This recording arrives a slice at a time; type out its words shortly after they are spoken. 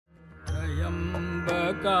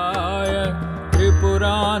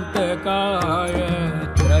त्रिपुरान्तकाय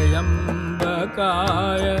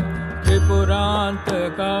त्र्यम्बकाय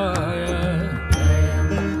त्रिपुरान्तकाय।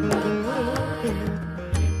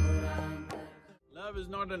 Love is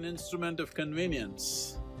not an instrument of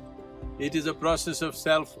convenience. It is a process of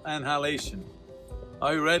self-annihilation.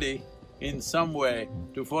 Are you ready in some way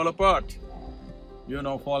to fall apart? You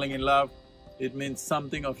know, falling in love, it means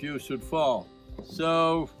something of you should fall.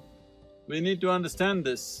 So, we need to understand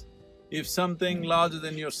this. If something larger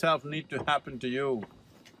than yourself need to happen to you,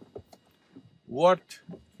 what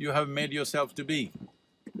you have made yourself to be,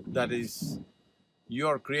 that is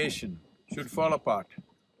your creation, should fall apart.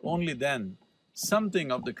 Only then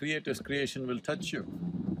something of the Creator's creation will touch you.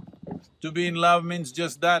 To be in love means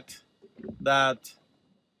just that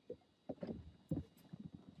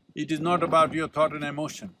it is not about your thought and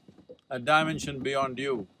emotion. A dimension beyond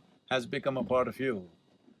you has become a part of you.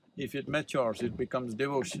 If it matures, it becomes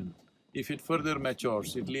devotion. If it further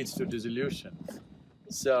matures, it leads to dissolution.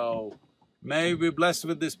 So, may you be blessed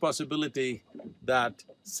with this possibility that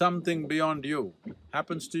something beyond you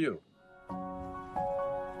happens to you.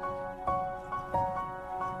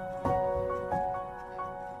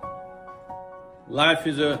 Life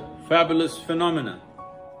is a fabulous phenomenon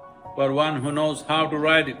for one who knows how to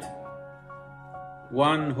ride it,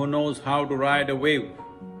 one who knows how to ride a wave.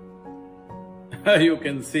 You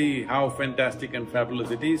can see how fantastic and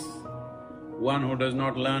fabulous it is. One who does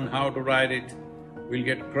not learn how to ride it will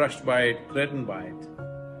get crushed by it, threatened by it.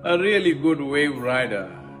 A really good wave rider,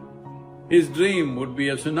 his dream would be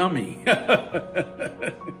a tsunami.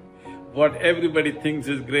 What everybody thinks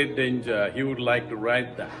is great danger, he would like to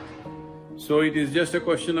ride that. So it is just a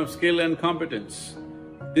question of skill and competence.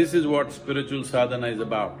 This is what spiritual sadhana is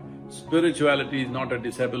about. Spirituality is not a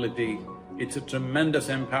disability, it's a tremendous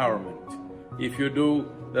empowerment. If you do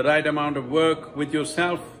the right amount of work with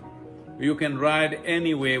yourself, you can ride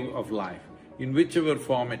any wave of life, in whichever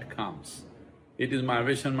form it comes. It is my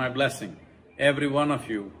wish and my blessing, every one of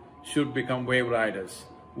you should become wave riders.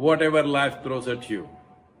 Whatever life throws at you,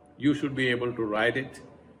 you should be able to ride it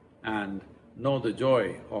and know the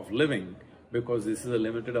joy of living, because this is a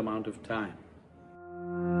limited amount of time.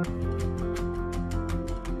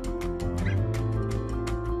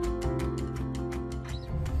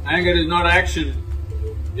 Anger is not action,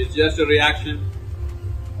 it's just a reaction.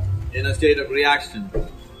 In a state of reaction,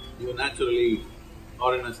 you naturally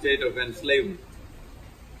are in a state of enslavement.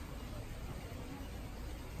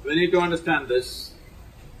 We need to understand this.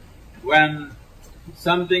 When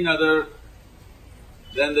something other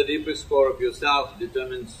than the deepest core of yourself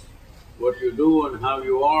determines what you do and how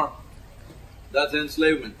you are, that's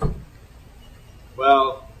enslavement.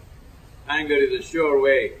 Well, anger is a sure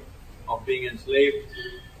way of being enslaved,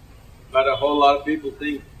 but a whole lot of people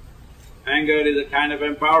think anger is a kind of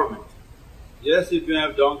empowerment. Yes, if you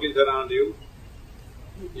have donkeys around you,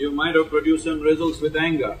 you might have produced some results with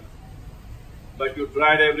anger, but you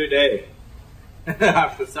tried every day.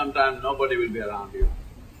 After some time, nobody will be around you.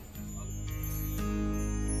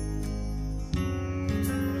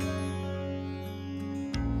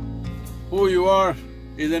 Who you are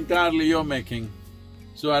is entirely your making,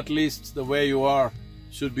 so at least the way you are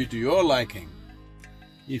should be to your liking.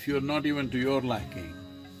 If you're not even to your liking,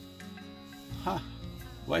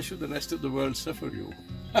 why should the rest of the world suffer you?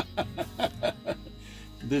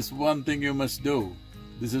 This one thing you must do,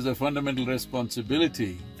 this is a fundamental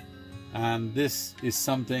responsibility, and this is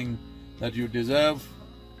something that you deserve,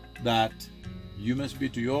 that you must be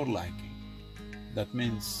to your liking. That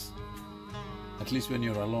means, at least when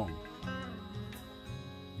you're alone,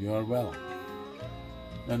 you are well.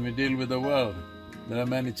 When we deal with the world, there are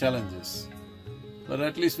many challenges, but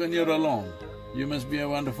at least when you're alone, you must be a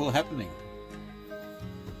wonderful happening.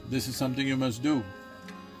 This is something you must do.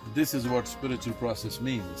 This is what spiritual process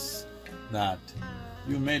means, that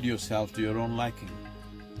you made yourself to your own liking.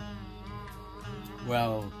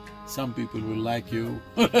 Well, some people will like you,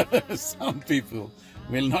 some people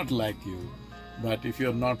will not like you, but if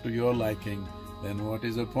you're not to your liking, then what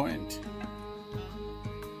is the point?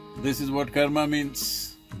 This is what karma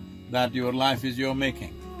means, that your life is your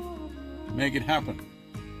making. Make it happen,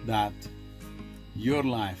 that your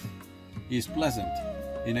life is pleasant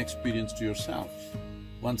in experience to yourself.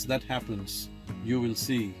 Once that happens, you will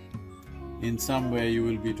see, in some way you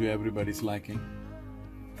will be to everybody's liking.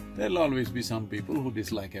 There'll always be some people who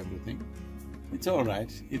dislike everything. It's all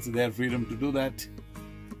right, it's their freedom to do that.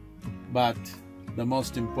 But the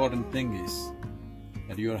most important thing is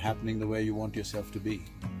that you are happening the way you want yourself to be.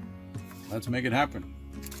 Let's make it happen.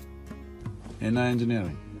 In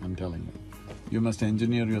engineering, I'm telling you, you must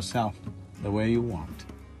engineer yourself the way you want,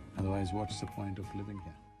 Otherwise, what's the point of living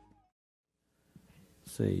here?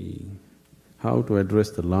 Say, how to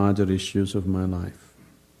address the larger issues of my life.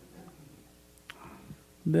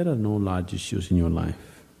 There are no large issues in your life.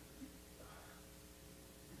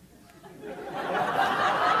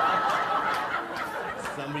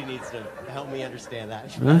 Somebody needs to help me understand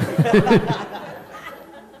that.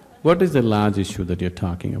 What is the large issue that you're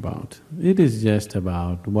talking about? It is just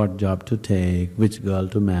about what job to take, which girl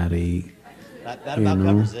to marry, That about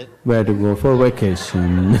covers it. where to go for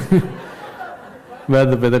vacation,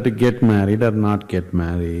 whether to get married or not get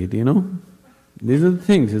married, These are the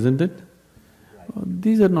things, isn't it?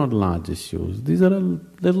 These are not large issues, these are all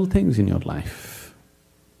little things in your life.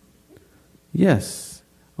 Yes,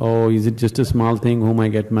 oh, is it just a small thing whom I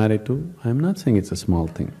get married to? I'm not saying it's a small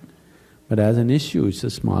thing. But as an issue, it's a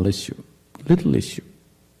small issue, little issue.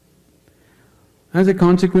 As a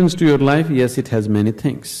consequence to your life, yes, it has many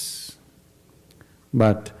things.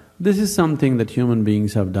 But this is something that human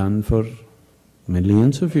beings have done for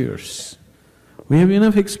millions of years. We have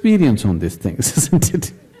enough experience on these things, isn't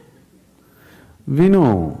it? We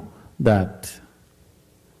know that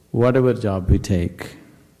whatever job we take,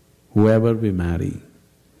 whoever we marry,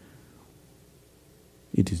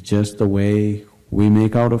 it is just the way we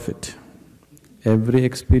make out of it. Every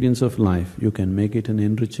experience of life, you can make it an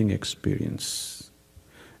enriching experience.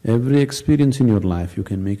 Every experience in your life, you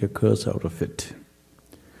can make a curse out of it.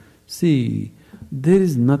 See, there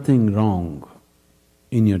is nothing wrong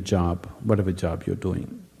in your job, whatever job you're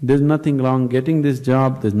doing. There's nothing wrong getting this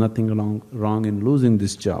job, there's nothing wrong in losing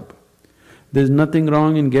this job. There's nothing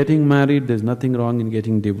wrong in getting married, there's nothing wrong in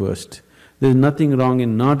getting divorced. There's nothing wrong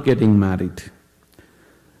in not getting married.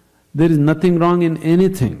 There is nothing wrong in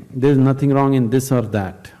anything, there is nothing wrong in this or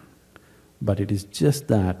that. But it is just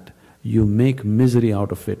that you make misery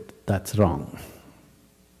out of it, that's wrong.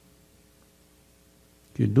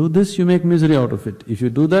 If you do this, you make misery out of it. If you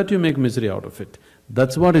do that, you make misery out of it.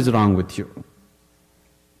 That's what is wrong with you.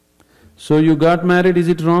 So you got married, is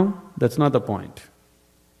it wrong? That's not the point.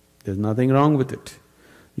 There's nothing wrong with it.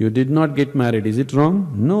 You did not get married, is it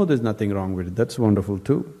wrong? No, there's nothing wrong with it, that's wonderful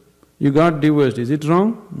too. You got divorced, is it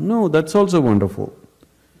wrong? No, that's also wonderful.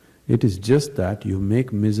 It is just that you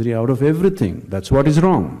make misery out of everything, that's what is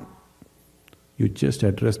wrong. You just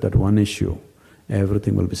address that one issue,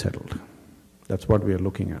 everything will be settled. That's what we are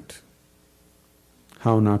looking at.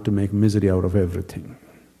 How not to make misery out of everything.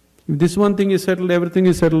 If this one thing is settled, everything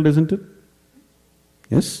is settled, isn't it?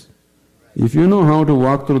 Yes? If you know how to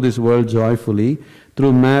walk through this world joyfully,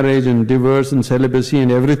 through marriage and divorce and celibacy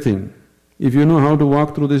and everything, if you know how to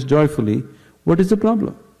walk through this joyfully, what is the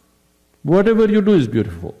problem? Whatever you do is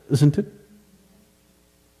beautiful, isn't it? Does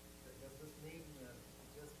this mean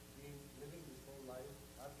just living this whole life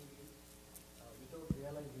happily without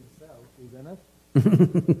realizing self is enough?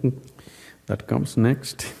 That comes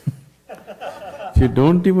next. If you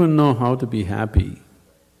don't even know how to be happy,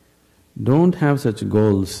 don't have such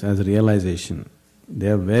goals as realization. They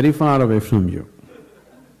are very far away from you.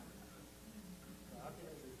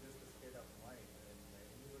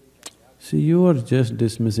 See, you are just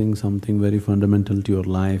dismissing something very fundamental to your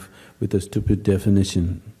life with a stupid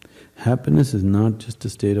definition. Happiness is not just a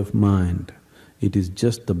state of mind, it is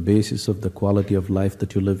just the basis of the quality of life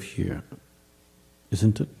that you live here,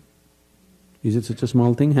 isn't it? Is it such a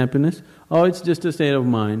small thing, happiness? Oh, it's just a state of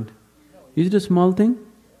mind. Is it a small thing?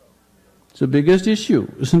 It's the biggest issue,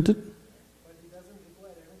 isn't it?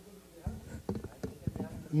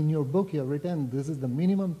 In your book you have written, this is the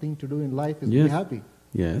minimum thing to do in life is Yes. be happy.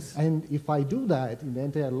 Yes. And if I do that in the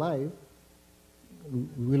entire life,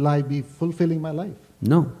 will I be fulfilling my life?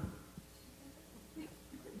 No.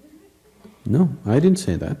 No, I didn't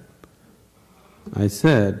say that. I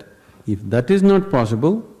said, if that is not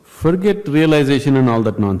possible, forget realization and all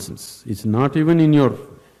that nonsense. It's not even in your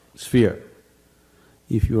sphere.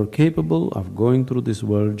 If you are capable of going through this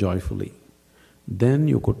world joyfully, then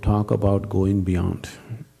you could talk about going beyond.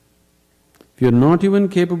 If you're not even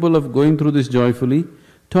capable of going through this joyfully,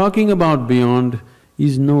 talking about beyond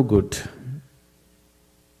is no good.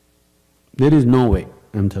 There is no way,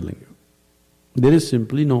 I'm telling you. There is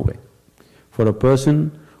simply no way. For a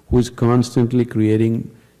person who is constantly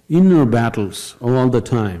creating inner battles all the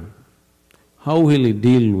time, how will he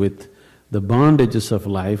deal with the bondages of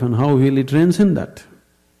life and how will he transcend that?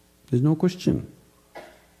 There's no question.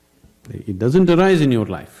 It doesn't arise in your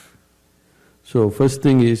life. So first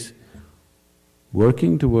thing is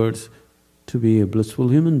working towards to be a blissful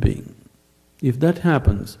human being. If that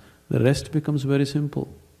happens, the rest becomes very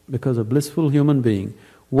simple. Because a blissful human being,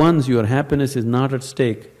 once your happiness is not at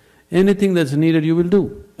stake, anything that's needed you will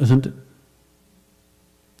do, isn't it?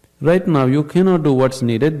 Right now you cannot do what's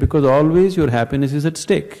needed because always your happiness is at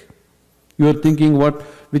stake. You are thinking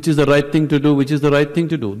which is the right thing to do, which is the right thing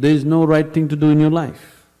to do. There is no right thing to do in your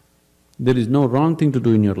life. There is no wrong thing to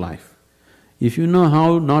do in your life. If you know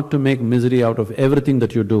how not to make misery out of everything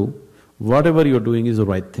that you do, whatever you're doing is the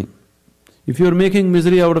right thing. If you're making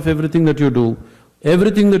misery out of everything that you do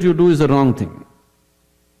is the wrong thing.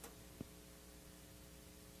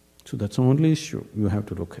 So that's the only issue you have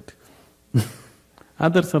to look at.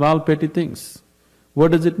 Others are all petty things.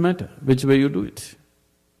 What does it matter which way you do it?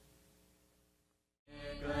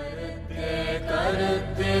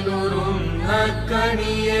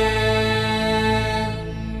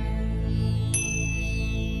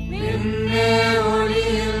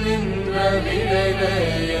 ஒளியில் நின்ற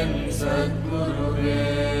விரைவை